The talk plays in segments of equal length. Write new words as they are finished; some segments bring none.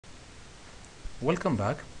Welcome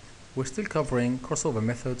back. We're still covering crossover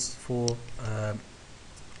methods for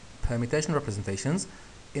permutation representations.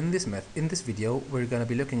 In this video, we're going to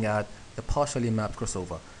be looking at the partially mapped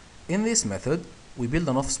crossover. In this method, we build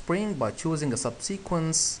an offspring by choosing a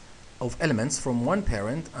subsequence of elements from one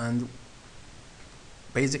parent, and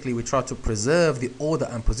basically we try to preserve the order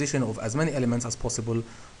and position of as many elements as possible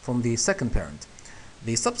from the second parent.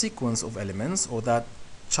 The subsequence of elements, or that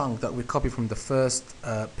chunk that we copy from the first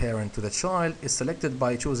parent to the child, is selected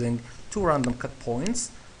by choosing two random cut points.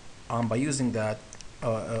 By using that,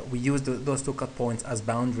 we use those two cut points as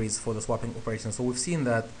boundaries for the swapping operation. So we've seen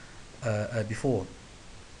that before.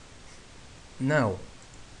 Now,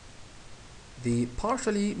 the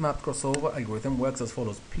partially mapped crossover algorithm works as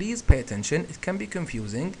follows. Please pay attention, it can be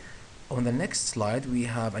confusing. On the next slide, we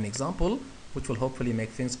have an example which will hopefully make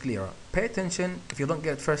things clearer. Pay attention. If you don't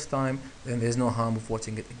get it first time, then there's no harm of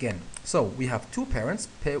watching it again. So we have two parents,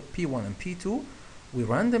 P1 and P2. We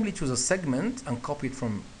randomly choose a segment and copy it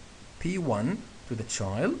from P1 to the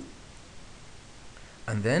child.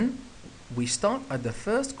 And then we start at the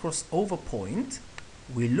first crossover point.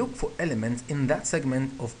 We look for elements in that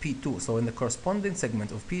segment of P2. So in the corresponding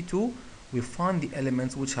segment of P2, we find the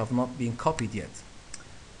elements which have not been copied yet.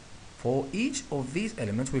 For each of these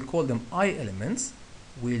elements, we call them I elements.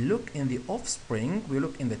 We look in the offspring, we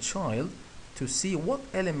look in the child to see what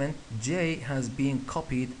element J has been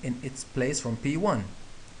copied in its place from P1.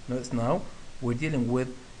 Notice now we're dealing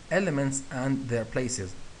with elements and their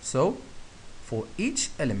places. So for each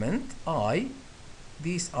element I,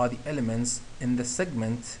 these are the elements in the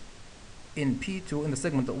segment in P2, in the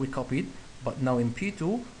segment that we copied, but now in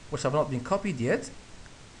P2, which have not been copied yet.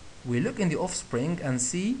 We look in the offspring and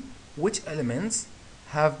see which elements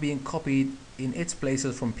have been copied in its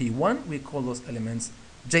places from P1. We call those elements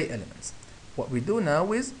J elements. What we do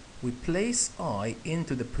now is we place I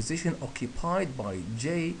into the position occupied by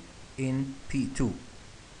J in P2.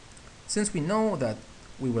 Since we know that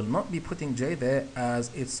we will not be putting J there as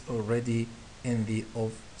it's already in the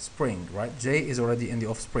offspring, right? J is already in the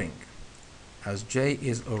offspring, as J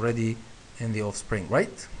is already in the offspring,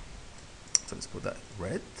 right? So let's put that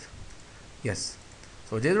red. Yes.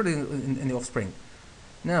 So J is already in the offspring.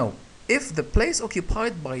 Now, if the place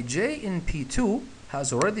occupied by J in P2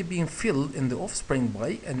 has already been filled in the offspring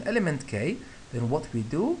by an element K, then what we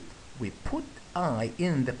do, we put I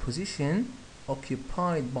in the position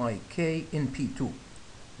occupied by K in P2,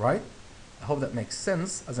 right? I hope that makes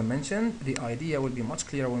sense. As I mentioned, the idea will be much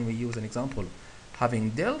clearer when we use an example. Having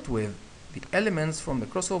dealt with the elements from the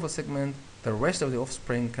crossover segment, the rest of the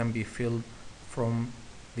offspring can be filled from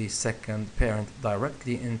the second parent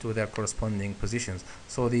directly into their corresponding positions.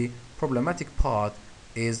 So the problematic part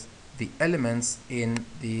is the elements in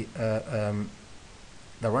the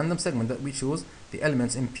random segment that we choose, the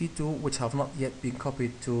elements in P2 which have not yet been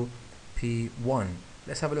copied to P1.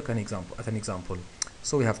 Let's have a look at an example.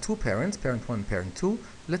 So we have two parents, parent 1, parent 2.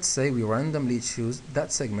 Let's say we randomly choose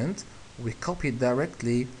that segment, we copy it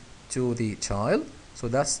directly to the child. So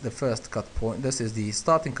that's the first cut point, this is the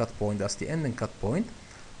starting cut point, that's the ending cut point.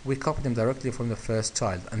 We copy them directly from the first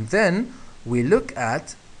child, and then we look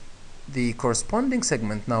at the corresponding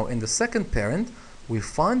segment. Now in the second parent, we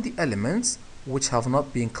find the elements which have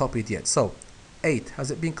not been copied yet. So 8, has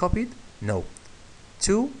it been copied? No.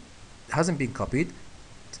 2 hasn't been copied,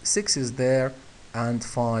 6 is there, and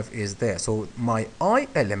 5 is there. So my I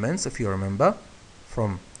elements, if you remember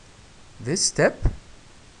from this step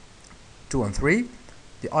 2 and 3,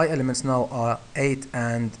 the I elements now are 8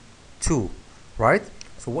 and 2, right?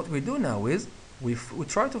 So what we do now is we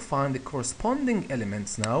try to find the corresponding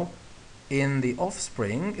elements now in the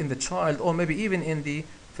offspring, in the child, or maybe even in the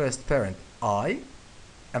first parent.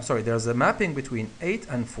 There's a mapping between 8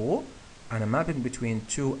 and 4 and a mapping between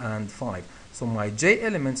 2 and 5. So my J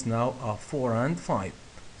elements now are 4 and 5.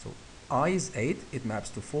 So I is 8, it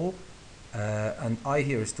maps to 4, and I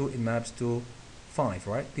here is 2, it maps to 5,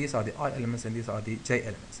 right? These are the I elements and these are the J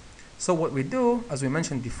elements. So what we do, as we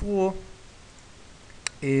mentioned before,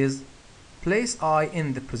 is place I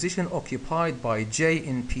in the position occupied by J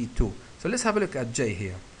in P2. So let's have a look at J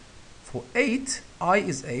here. For 8, I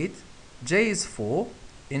is 8, J is 4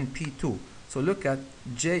 in P2. So look at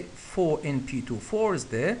J, 4 in P2. 4 is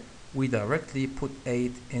there. We directly put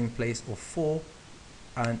 8 in place of 4.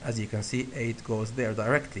 And as you can see, 8 goes there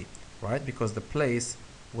directly, right? Because the place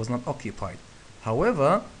was not occupied.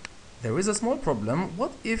 However, there is a small problem.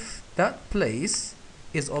 What if that place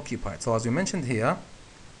is occupied? So as we mentioned here,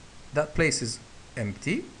 that place is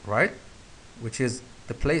empty, right? Which is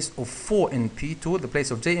the place of 4 in P2, the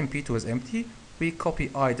place of J in P2 is empty. We copy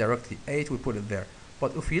I directly, 8, we put it there.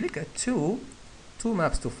 But if you look at 2, 2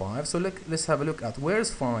 maps to 5. So let's have a look at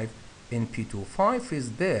where's 5 in P2. 5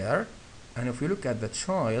 is there, and if we look at the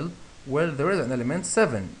child, well, there is an element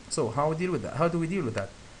 7. So how deal with that? How do we deal with that?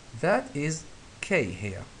 That is K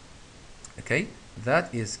here. Okay,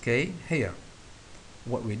 that is K here.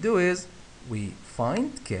 What we do is we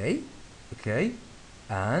find K, okay,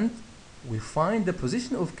 and we find the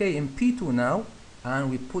position of K in P2 now, and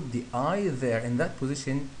we put the I there in that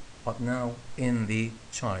position, but now in the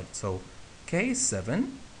child. So K is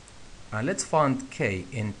 7, and let's find K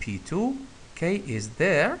in P2. K is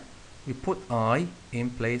there, we put I in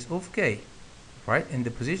place of K, right, in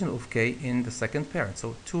the position of K in the second parent.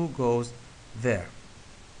 So 2 goes there.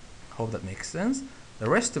 Hope that makes sense. The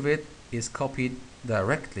rest of it is copied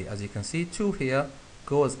directly. As you can see, 2 here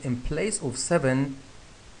goes in place of 7,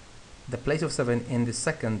 the place of 7 in the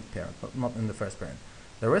second parent, but not in the first parent.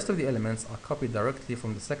 The rest of the elements are copied directly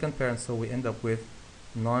from the second parent, so we end up with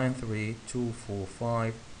 9, 3, 2, 4,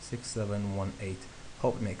 5, 6, 7, 1, 8.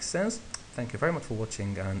 Hope it makes sense. Thank you very much for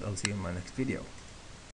watching, and I'll see you in my next video.